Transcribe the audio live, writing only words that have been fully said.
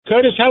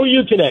Curtis, how are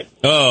you today?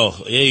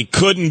 Oh, it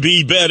couldn't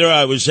be better.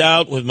 I was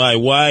out with my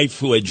wife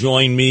who had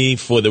joined me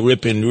for the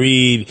Rip and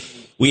Read.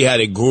 We had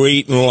a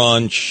great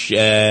lunch,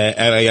 and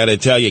I got to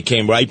tell you,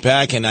 came right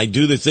back, and I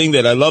do the thing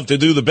that I love to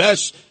do the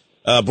best,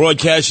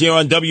 broadcast here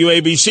on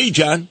WABC,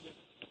 John.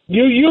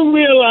 You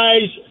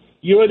realize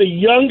you're the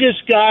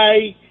youngest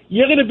guy.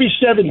 You're going to be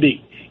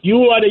 70.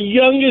 You are the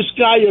youngest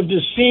guy of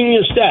the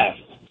senior staff.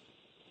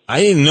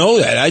 I didn't know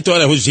that. I thought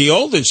I was the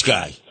oldest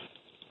guy.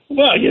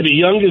 Well, you're the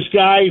youngest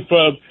guy.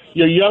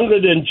 You're younger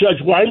than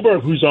Judge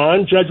Weinberg, who's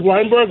on. Judge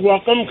Weinberg,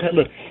 welcome,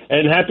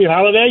 and happy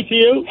holiday to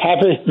you.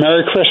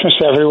 Merry Christmas,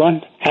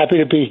 everyone. Happy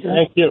to be here.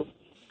 Thank you.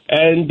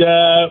 And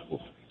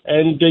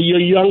you're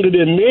younger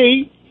than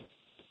me.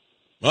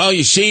 Well,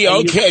 you see,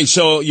 okay,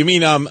 so you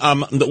mean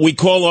we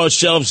call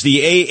ourselves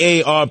the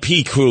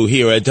AARP crew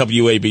here at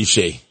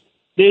WABC.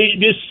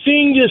 The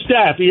senior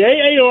staff, the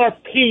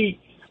AARP,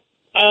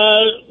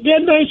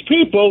 they're nice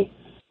people.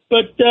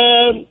 But,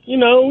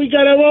 we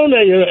got our own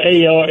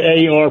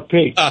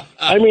AARP.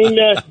 I mean,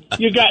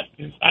 you got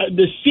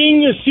the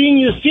senior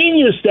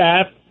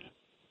staff,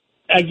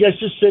 I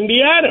guess, is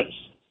Cindy Adams.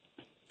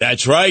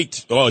 That's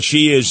right. Oh,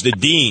 she is the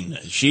dean.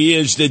 She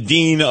is the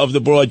dean of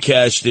the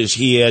broadcasters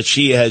here.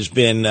 She has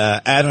been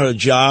at her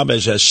job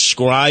as a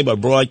scribe, a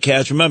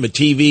broadcaster. Remember,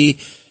 TV?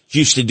 She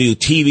used to do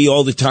TV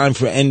all the time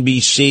for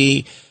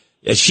NBC.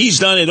 She's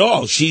done it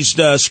all. She's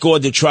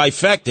scored the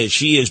trifecta.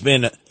 She has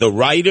been the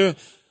writer,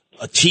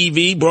 a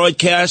TV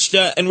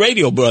broadcaster, and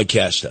radio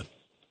broadcaster.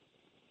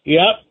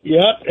 Yep,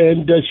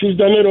 and she's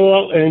done it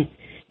all. And,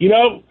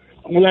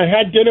 when I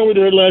had dinner with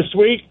her last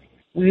week,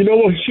 you know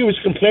what she was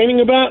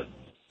complaining about?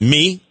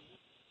 Me?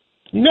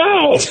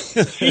 No,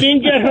 she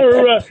didn't get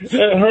her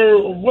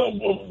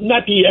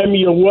not the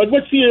Emmy Award.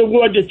 What's the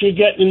award that you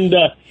get in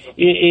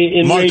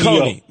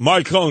radio?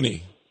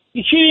 Marconi.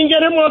 She didn't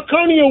get a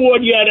Marconi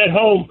Award yet at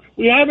home.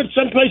 We have it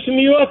someplace in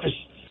the office.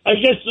 I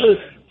guess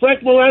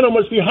Frank Morano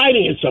must be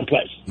hiding it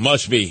someplace.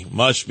 Must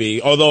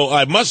be. Although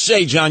I must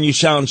say, John, you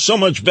sound so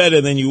much better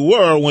than you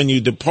were when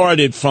you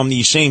departed from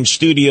these same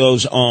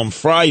studios on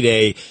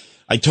Friday.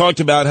 I talked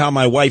about how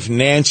my wife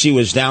Nancy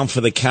was down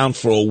for the count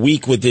for a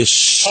week with this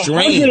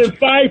strange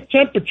 105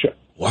 temperature.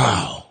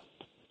 Wow.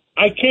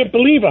 I can't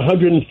believe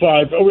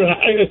 105.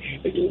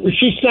 Is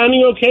she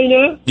sounding okay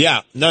now?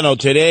 Yeah. No.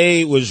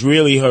 Today was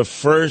really her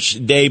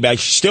first day back.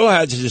 She still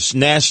has this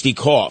nasty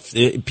cough.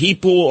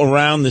 People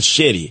around the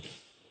city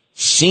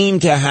seem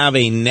to have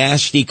a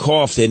nasty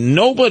cough that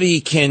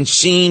nobody can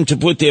seem to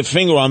put their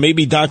finger on.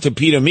 Maybe Dr.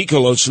 Peter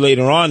Mikolos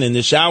later on in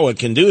this hour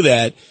can do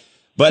that.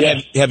 But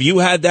yes. Have you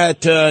had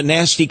that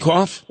nasty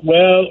cough?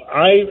 Well,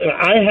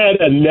 I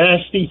had a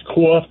nasty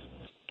cough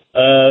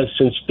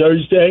since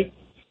Thursday.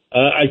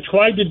 I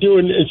tried to do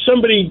and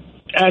somebody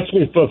asked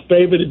me for a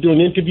favor to do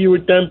an interview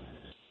with them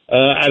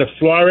out of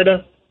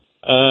Florida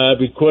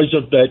because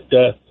of that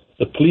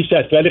the police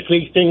athletic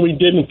league thing we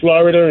did in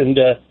Florida, and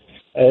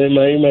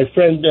my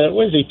friend,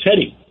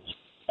 Teddy,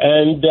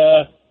 and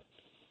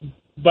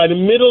by the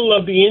middle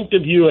of the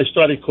interview, I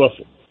started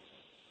coughing.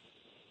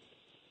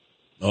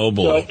 Oh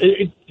boy! So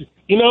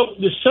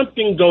there's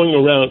something going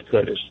around,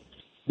 Curtis.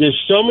 There's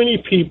so many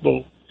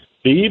people.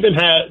 They either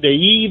have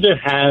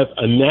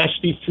a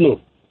nasty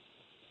flu.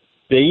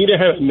 One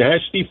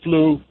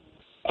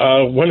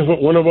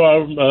of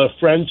our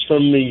friends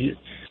from the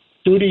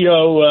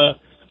studio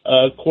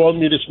called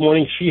me this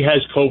morning. She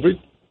has COVID,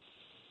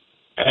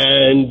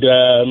 and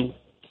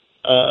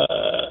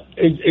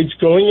it's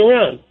going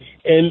around.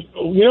 And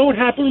you know what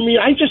happened to me?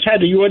 I just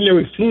had the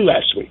ordinary flu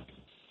last week.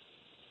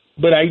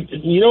 But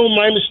what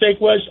my mistake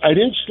was? I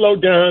didn't slow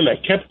down. I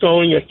kept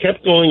going.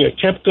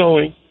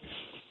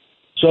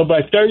 So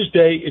by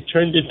Thursday, it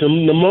turned into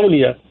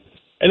pneumonia.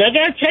 And I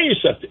got to tell you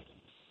something.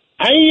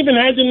 I even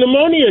had the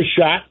pneumonia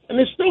shot, and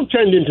it still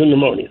turned into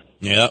pneumonia.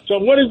 Yeah. So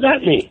what does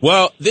that mean?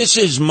 Well, this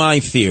is my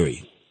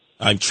theory.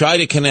 I've tried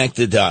to connect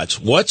the dots.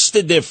 What's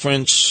the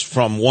difference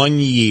from 1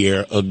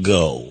 year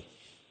ago?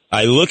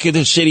 I look at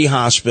the city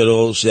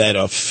hospitals that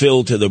are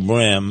filled to the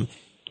brim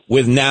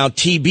with now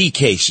TB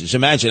cases.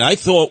 Imagine, I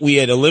thought we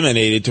had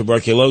eliminated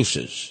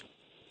tuberculosis.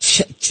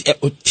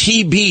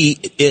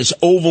 TB has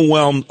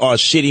overwhelmed our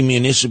city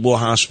municipal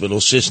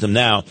hospital system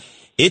now.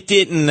 It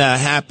didn't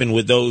happen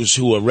with those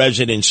who are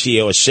residents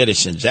here or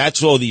citizens.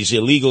 That's all these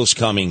illegals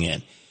coming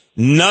in.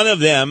 None of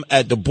them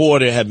at the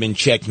border have been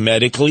checked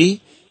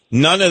medically.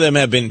 None of them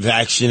have been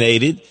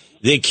vaccinated.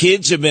 Their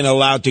kids have been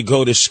allowed to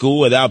go to school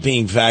without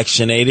being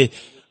vaccinated.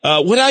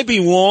 Would I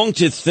be wrong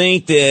to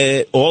think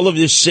that all of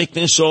this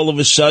sickness, all of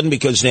a sudden,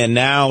 because they're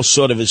now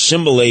sort of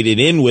assimilated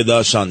in with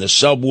us on the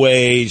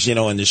subways, in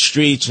the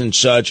streets and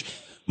such,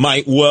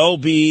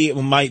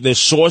 the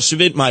source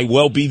of it might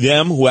well be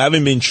them who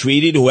haven't been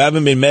treated, who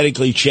haven't been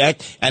medically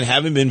checked, and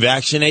haven't been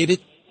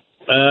vaccinated?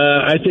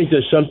 I think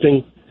there's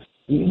something.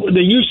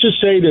 They used to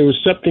say there was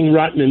something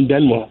rotten in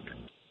Denmark.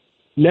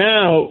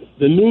 Now,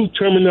 the new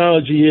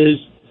terminology is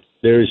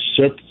there is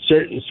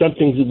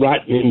something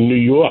rotten in New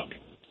York.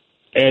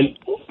 And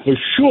for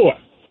sure,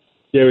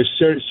 there is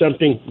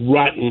something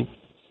rotten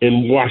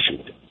in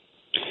Washington.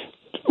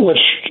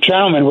 what's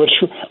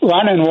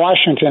run in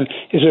Washington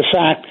is the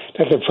fact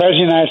that the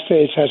President of the United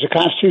States has a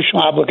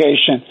constitutional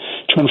obligation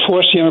to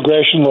enforce the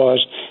immigration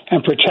laws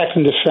and protect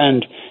and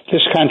defend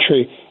this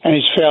country, and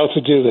he's failed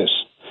to do this.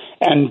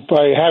 And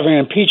by having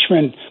an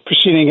impeachment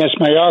proceeding against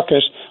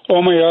Mayorkas,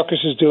 all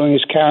Mayorkas is doing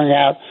is carrying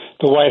out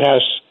the White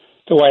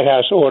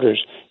House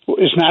orders.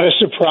 It's not a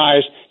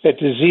surprise that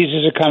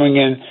diseases are coming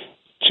in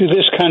to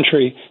this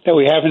country that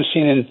we haven't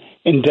seen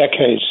in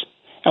decades.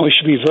 And we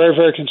should be very,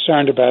 very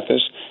concerned about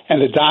this.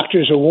 And the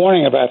doctors are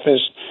warning about this,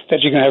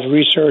 that you're going to have a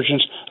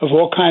resurgence of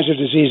all kinds of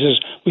diseases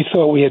we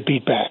thought we had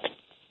beat back.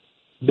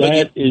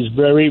 That is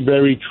very,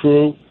 very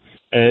true.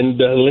 And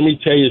let me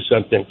tell you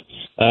something.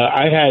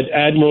 I had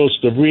Admiral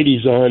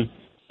Stavridis on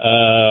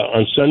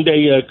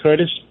Sunday,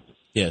 Curtis.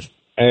 Yes.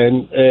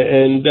 And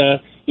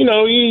you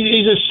know,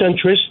 he's a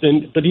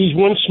centrist, but he's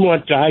one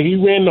smart guy. He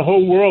ran the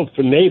whole world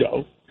for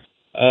NATO,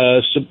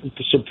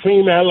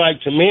 Supreme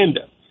Allied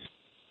Commander.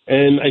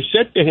 And I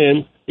said to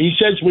him, he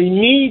says, we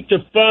need to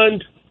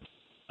fund,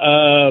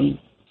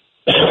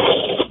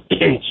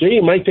 see,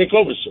 it might take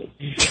over soon.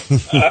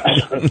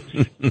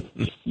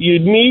 You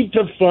need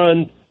to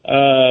fund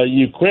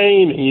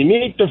Ukraine, and you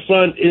need to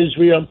fund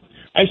Israel.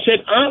 I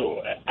said,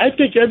 I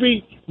think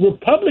every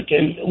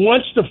Republican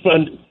wants to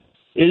fund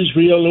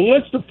Israel and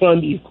wants to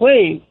fund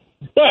Ukraine,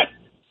 but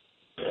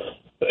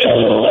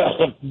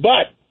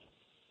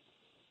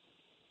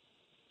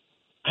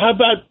how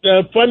about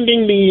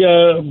funding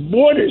the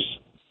borders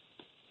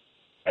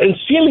and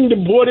sealing the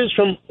borders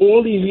from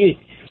all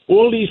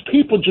these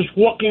people just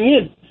walking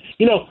in?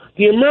 You know,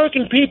 the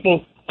American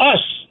people, us,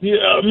 the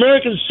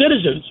American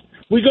citizens,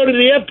 we go to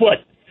the airport,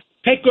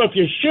 take off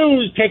your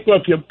shoes, take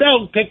off your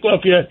belt, take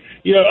off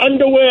your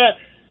underwear.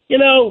 You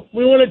know,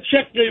 we want to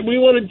check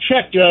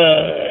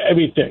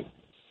everything.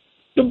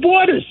 The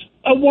borders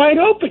are wide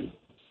open.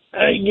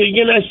 I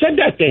said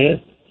that to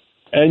him,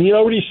 and you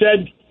know what he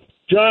said?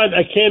 John,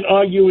 I can't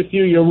argue with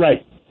you. You're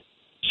right.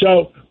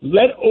 So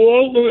let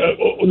all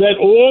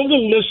the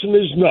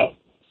listeners know.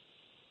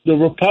 The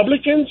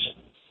Republicans,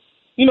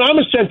 you know, I'm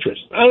a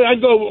centrist. I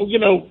go, you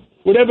know,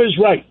 whatever is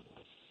right.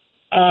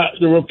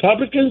 The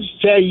Republicans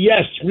say,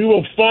 yes, we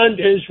will fund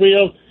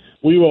Israel.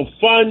 We will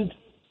fund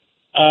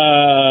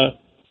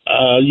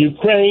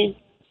Ukraine.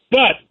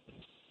 But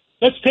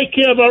let's take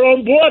care of our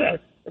own border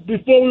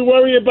before we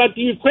worry about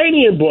the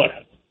Ukrainian border.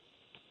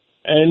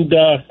 And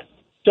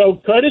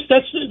so, Curtis,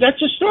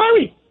 that's a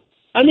story.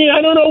 I mean,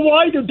 I don't know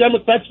why the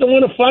Democrats don't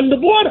want to fund the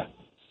border.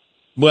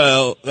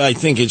 Well, I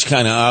think it's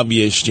kind of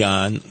obvious,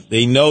 John.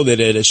 They know that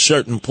at a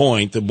certain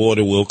point the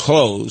border will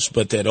close,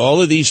 but that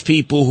all of these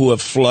people who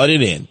have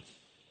flooded in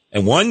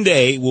and one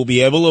day will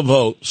be able to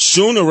vote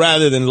sooner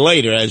rather than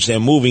later as they're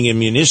moving in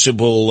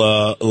municipal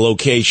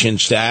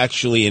locations to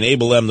actually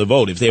enable them to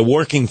vote. If they're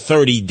working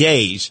 30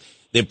 days,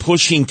 they're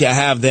pushing to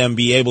have them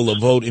be able to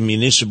vote in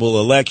municipal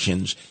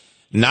elections,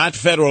 not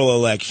federal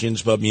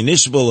elections, but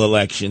municipal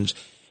elections.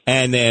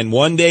 And then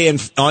one day in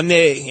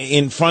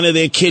front of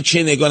their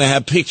kitchen, they're going to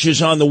have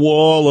pictures on the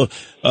wall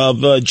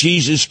of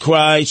Jesus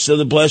Christ, of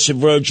the Blessed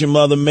Virgin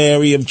Mother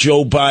Mary, of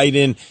Joe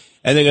Biden.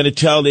 And they're going to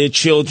tell their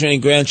children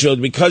and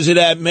grandchildren, because of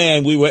that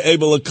man, we were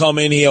able to come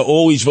in here,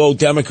 always vote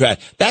Democrat.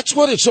 That's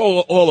what it's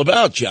all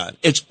about, John.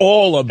 It's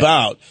all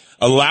about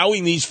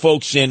allowing these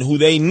folks in who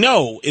they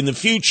know in the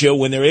future,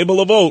 when they're able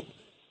to vote,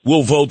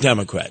 will vote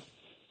Democrat.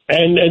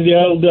 And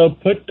they'll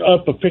put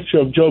up a picture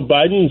of Joe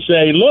Biden and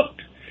say, look.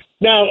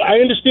 Now, I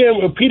understand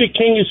Peter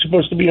King is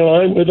supposed to be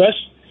on with us,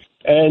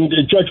 and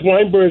Judge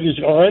Weinberg is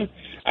on.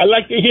 I'd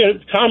like to hear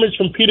comments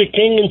from Peter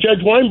King and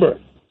Judge Weinberg.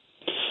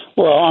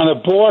 Well, on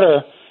the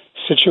border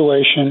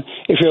situation,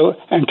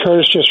 and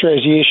Curtis just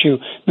raised the issue,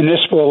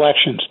 municipal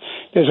elections.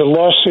 There's a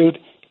lawsuit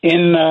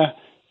in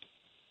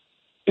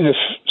the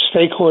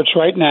state courts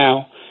right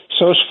now,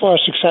 so far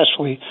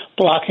successfully,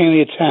 blocking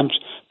the attempt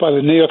by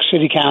the New York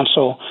City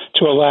Council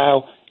to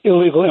allow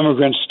illegal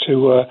immigrants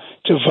to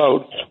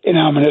vote in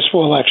our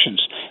municipal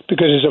elections,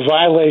 because it's a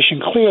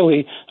violation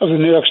clearly of the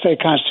New York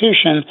State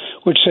Constitution,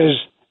 which says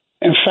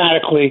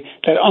emphatically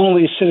that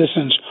only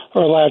citizens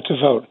are allowed to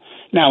vote.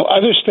 Now,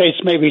 other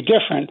states may be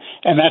different,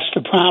 and that's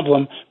the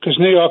problem, because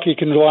New York, you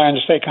can rely on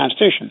the state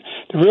constitution.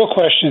 The real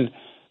question,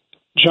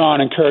 John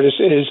and Curtis,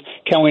 is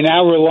can we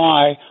now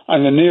rely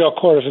on the New York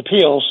Court of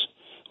Appeals,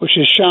 which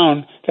has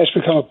shown that's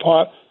become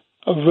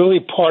a really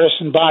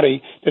partisan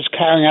body that's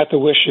carrying out the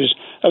wishes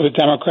of the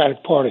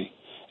Democratic Party.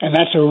 And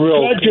that's a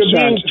real concern. You're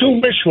being too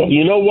wishful.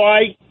 You know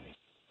why?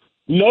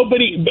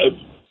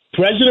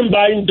 President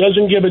Biden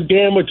doesn't give a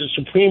damn what the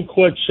Supreme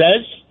Court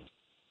says.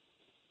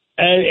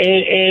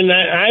 And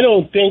I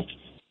don't think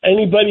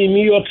anybody in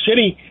New York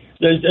City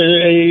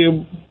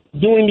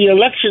during the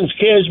elections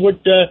cares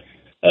what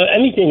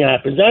anything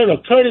happens. I don't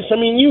know. Curtis, I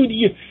mean,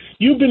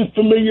 you've been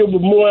familiar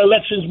with more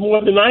elections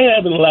more than I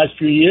have in the last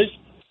few years.